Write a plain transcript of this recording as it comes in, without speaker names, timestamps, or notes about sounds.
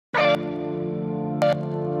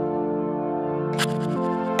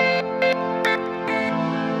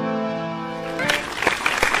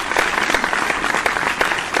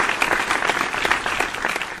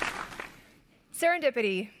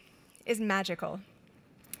Serendipity is magical.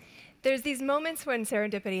 There's these moments when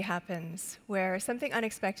serendipity happens, where something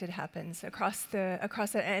unexpected happens across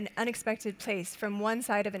an unexpected place from one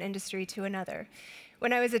side of an industry to another.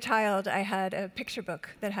 When I was a child, I had a picture book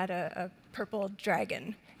that had a purple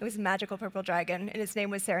dragon. It was a magical purple dragon, and its name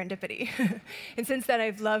was Serendipity. And since then,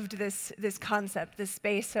 I've loved this concept, this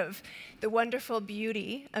space of the wonderful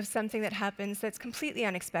beauty of something that happens that's completely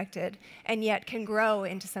unexpected, and yet can grow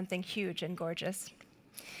into something huge and gorgeous.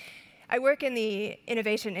 I work in the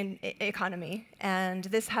innovation economy, and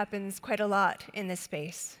this happens quite a lot in this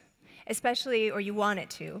space, especially, or you want it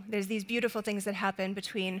to. There's these beautiful things that happen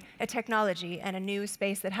between a technology and a new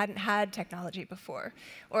space that hadn't had technology before,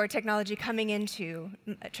 or technology coming into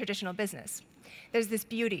traditional business. There's this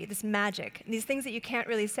beauty, this magic, these things that you can't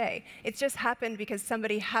really say. It's just happened because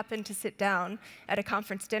somebody happened to sit down at a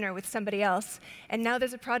conference dinner with somebody else, and now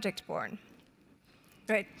there's a project born,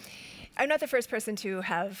 right? I'm not the first person to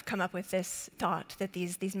have come up with this thought that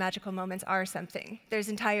these magical moments are something. There's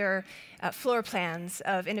entire floor plans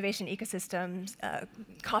of innovation ecosystems,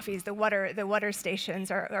 coffees, the water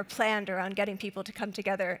stations are planned around getting people to come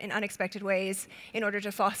together in unexpected ways in order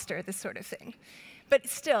to foster this sort of thing. But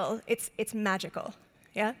still, it's magical,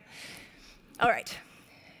 yeah? All right,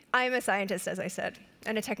 I'm a scientist, as I said,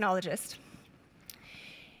 and a technologist.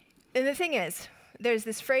 And the thing is, there's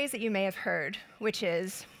this phrase that you may have heard, which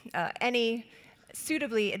is, any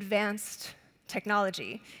suitably advanced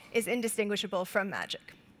technology is indistinguishable from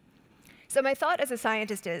magic. So my thought as a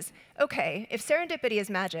scientist is, OK, if serendipity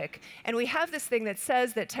is magic, and we have this thing that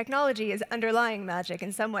says that technology is underlying magic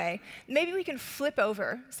in some way, maybe we can flip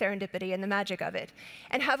over serendipity and the magic of it,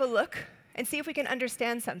 and have a look and see if we can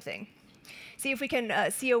understand something. See if we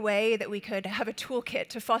can see a way that we could have a toolkit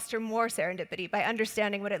to foster more serendipity by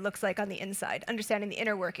understanding what it looks like on the inside, understanding the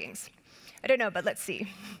inner workings. I don't know, but let's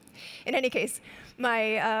see. In any case,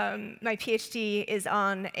 my Ph.D. is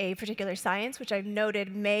on a particular science, which I've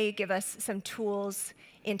noted may give us some tools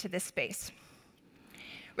into this space.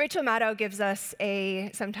 Rachel Maddow gives us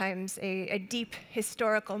sometimes a deep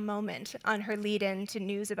historical moment on her lead-in to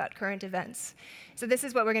news about current events. So this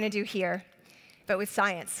is what we're going to do here, but with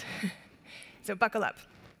science. So buckle up.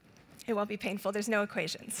 It won't be painful. There's no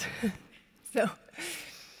equations. So,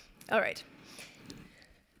 all right.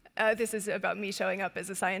 This is about me showing up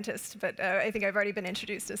as a scientist, but I think I've already been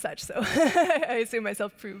introduced as such, so I assume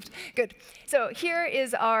myself proved. Good. So here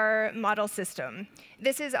is our model system.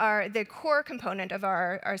 This is the core component of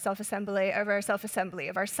our self-assembly,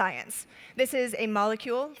 of our science. This is a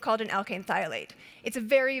molecule called an alkane thiolate. It's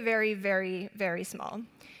very, very, very, very small.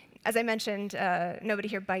 As I mentioned, nobody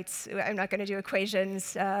here bites. I'm not going to do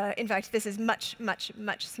equations. In fact, this is much, much,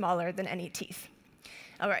 much smaller than any teeth.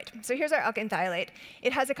 All right, so here's our alkane thiolate.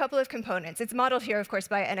 It has a couple of components. It's modeled here, of course,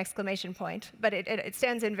 by an exclamation point, but it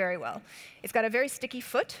stands in very well. It's got a very sticky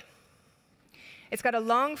foot. It's got a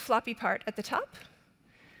long, floppy part at the top.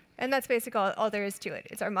 And that's basically all there is to it.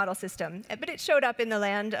 It's our model system. But it showed up in the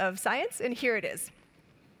land of science, and here it is.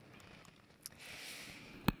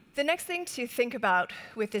 The next thing to think about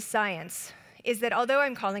with this science is that although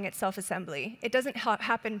I'm calling it self-assembly, it doesn't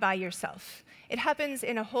happen by yourself. It happens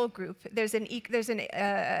in a whole group. There's an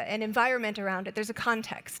environment around it. There's a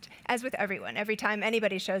context, as with everyone. Every time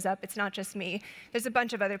anybody shows up, it's not just me. There's a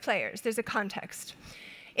bunch of other players. There's a context.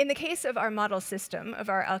 In the case of our model system, of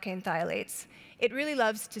our alkane thiolates, it really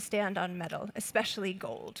loves to stand on metal, especially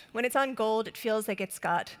gold. When it's on gold, it feels like it's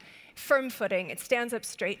got firm footing. It stands up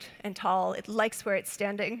straight and tall. It likes where it's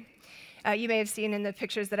standing. You may have seen in the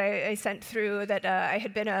pictures that I sent through that I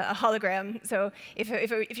had been a hologram. So if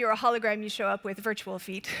you're a hologram, you show up with virtual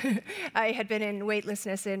feet. I had been in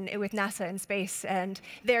weightlessness with NASA in space, and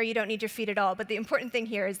there you don't need your feet at all. But the important thing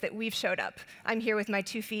here is that we've showed up. I'm here with my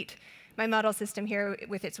 2 feet, my model system here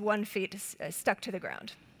with its 1 foot stuck to the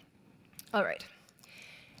ground. All right.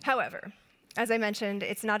 However, as I mentioned,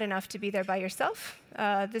 it's not enough to be there by yourself.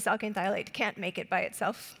 This alkane thiolate can't make it by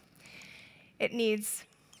itself. It needs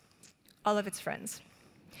all of its friends.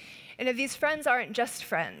 And if these friends aren't just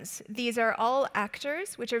friends, these are all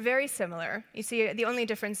actors, which are very similar. You see, the only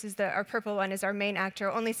difference is that our purple one is our main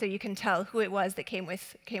actor, only so you can tell who it was that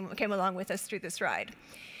came along with us through this ride.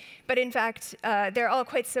 But in fact, they're all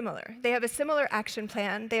quite similar. They have a similar action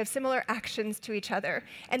plan. They have similar actions to each other.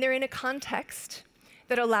 And they're in a context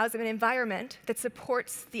that allows them an environment that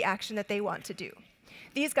supports the action that they want to do.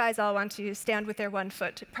 These guys all want to stand with their 1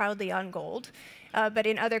 foot proudly on gold. But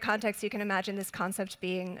in other contexts, you can imagine this concept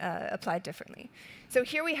being applied differently. So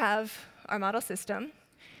here we have our model system.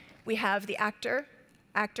 We have the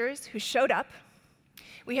actors who showed up.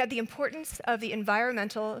 We have the importance of the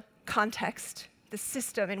environmental context the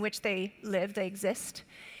system in which they live, they exist.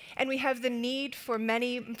 And we have the need for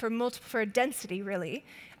for a density, really,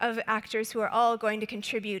 of actors who are all going to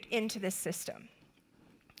contribute into this system.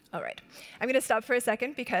 All right, I'm going to stop for a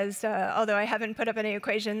second because although I haven't put up any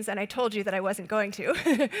equations and I told you that I wasn't going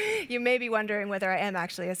to, you may be wondering whether I am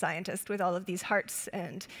actually a scientist with all of these hearts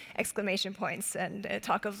and exclamation points and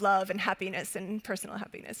talk of love and happiness and personal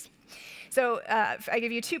happiness. So I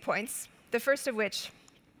give you 2 points, the first of which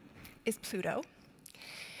is Pluto.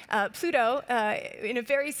 Pluto, in a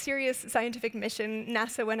very serious scientific mission,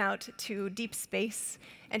 NASA went out to deep space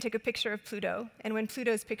and took a picture of Pluto. And when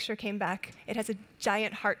Pluto's picture came back, it has a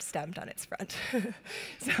giant heart stamped on its front.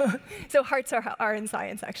 So hearts are in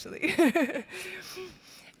science, actually.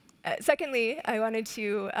 Secondly, I wanted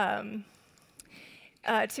to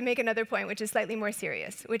make another point, which is slightly more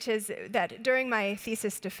serious, which is that during my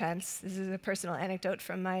thesis defense, this is a personal anecdote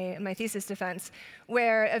from my thesis defense,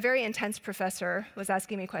 where a very intense professor was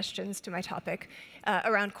asking me questions to my topic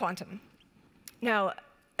around quantum. Now,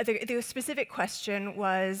 the specific question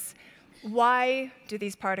was, why do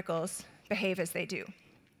these particles behave as they do?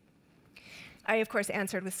 I, of course,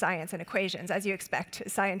 answered with science and equations, as you expect. A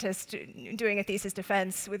scientist doing a thesis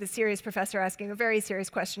defense with a serious professor asking a very serious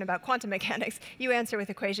question about quantum mechanics, you answer with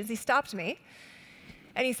equations. He stopped me,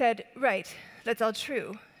 and he said, right, that's all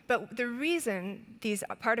true. But the reason these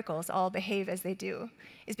particles all behave as they do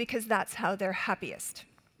is because that's how they're happiest.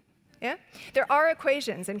 Yeah? There are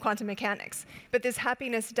equations in quantum mechanics, but this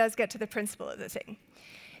happiness does get to the principle of the thing.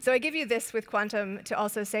 So I give you this with quantum to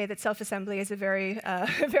also say that self-assembly is a very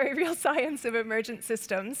real science of emergent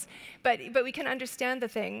systems. But we can understand the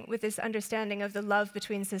thing with this understanding of the love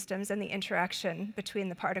between systems and the interaction between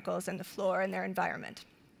the particles and the floor and their environment.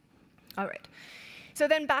 All right. So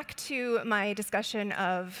then back to my discussion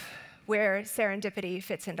of where serendipity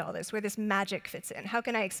fits into all this, where this magic fits in. How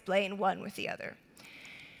can I explain one with the other?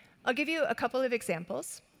 I'll give you a couple of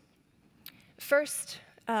examples. First,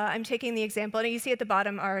 I'm taking the example, and you see at the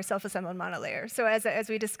bottom our self-assembled monolayer. So as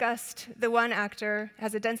we discussed, the one actor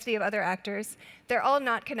has a density of other actors. They're all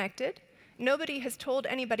not connected. Nobody has told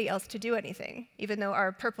anybody else to do anything, even though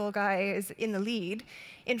our purple guy is in the lead.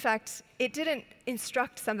 In fact, it didn't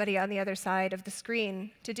instruct somebody on the other side of the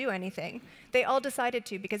screen to do anything. They all decided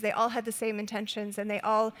to because they all had the same intentions, and they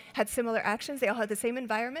all had similar actions. They all had the same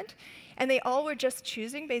environment, and they all were just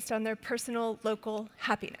choosing based on their personal, local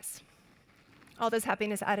happiness. All this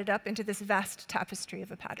happiness added up into this vast tapestry of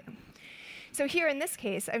a pattern. So here in this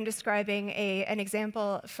case, I'm describing an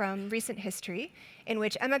example from recent history in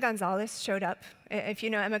which Emma Gonzalez showed up. If you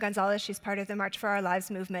know Emma Gonzalez, she's part of the March for Our Lives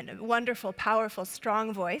movement, a wonderful, powerful,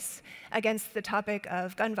 strong voice against the topic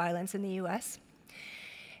of gun violence in the US.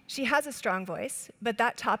 She has a strong voice, but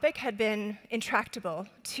that topic had been intractable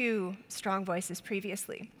to strong voices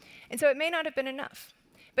previously. And so it may not have been enough.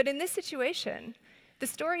 But in this situation, the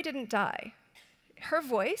story didn't die. Her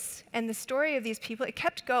voice and the story of these people, it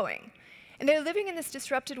kept going. And they're living in this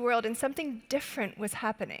disrupted world, and something different was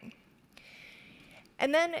happening.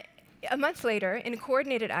 And then a month later, in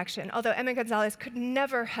coordinated action, although Emma Gonzalez could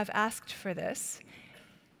never have asked for this,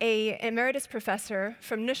 an emeritus professor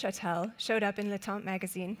from Neuchâtel showed up in Le Temps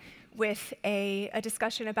magazine with a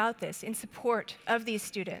discussion about this in support of these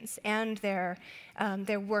students and their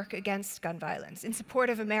work against gun violence, in support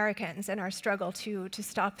of Americans and our struggle to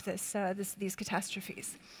stop these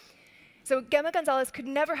catastrophes. So Emma Gonzalez could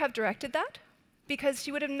never have directed that because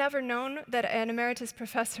she would have never known that an emeritus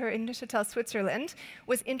professor in Neuchâtel, Switzerland,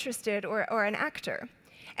 was interested or an actor.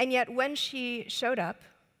 And yet when she showed up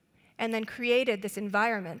and then created this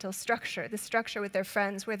environmental structure, this structure with their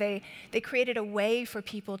friends where they created a way for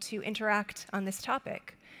people to interact on this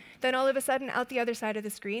topic, then all of a sudden out the other side of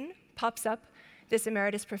the screen pops up this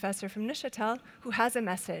emeritus professor from Neuchâtel who has a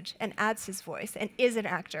message and adds his voice and is an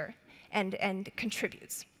actor and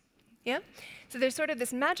contributes. Yeah? So there's sort of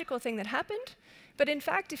this magical thing that happened, but in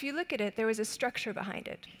fact, if you look at it, there was a structure behind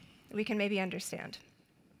it that we can maybe understand.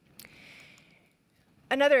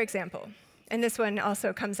 Another example, and this one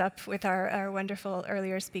also comes up with our wonderful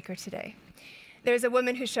earlier speaker today. There's a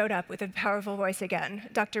woman who showed up with a powerful voice again,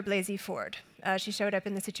 Dr. Blasi Ford. She showed up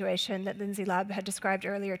in the situation that Lindsay Lab had described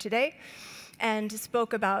earlier today and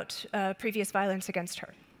spoke about previous violence against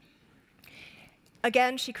her.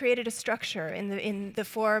 Again, she created a structure in the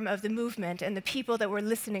form of the movement and the people that were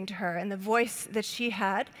listening to her, and the voice that she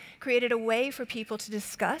had created a way for people to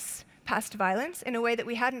discuss past violence in a way that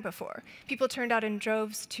we hadn't before. People turned out in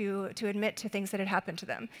droves to admit to things that had happened to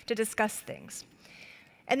them, to discuss things.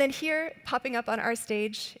 And then here, popping up on our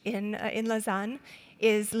stage in Lausanne,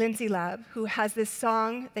 is Lindsay Lab, who has this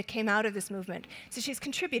song that came out of this movement. So she's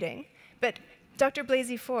contributing, but Dr.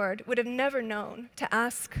 Blasi Ford would have never known to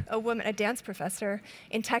ask a woman, a dance professor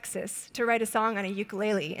in Texas, to write a song on a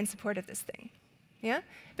ukulele in support of this thing. Yeah?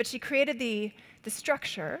 But she created the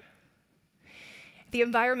structure. The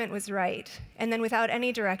environment was right. And then without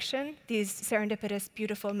any direction, these serendipitous,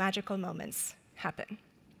 beautiful, magical moments happen.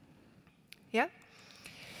 Yeah?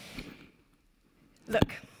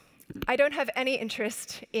 Look, I don't have any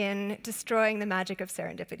interest in destroying the magic of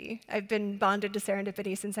serendipity. I've been bonded to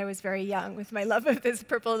serendipity since I was very young with my love of this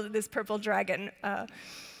purple dragon.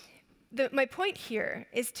 My point here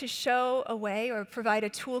is to show a way or provide a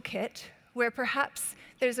toolkit where perhaps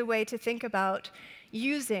there's a way to think about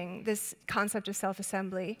using this concept of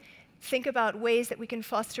self-assembly, think about ways that we can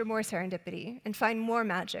foster more serendipity and find more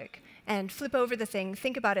magic, and flip over the thing,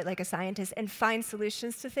 think about it like a scientist, and find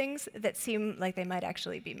solutions to things that seem like they might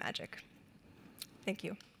actually be magic. Thank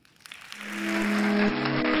you.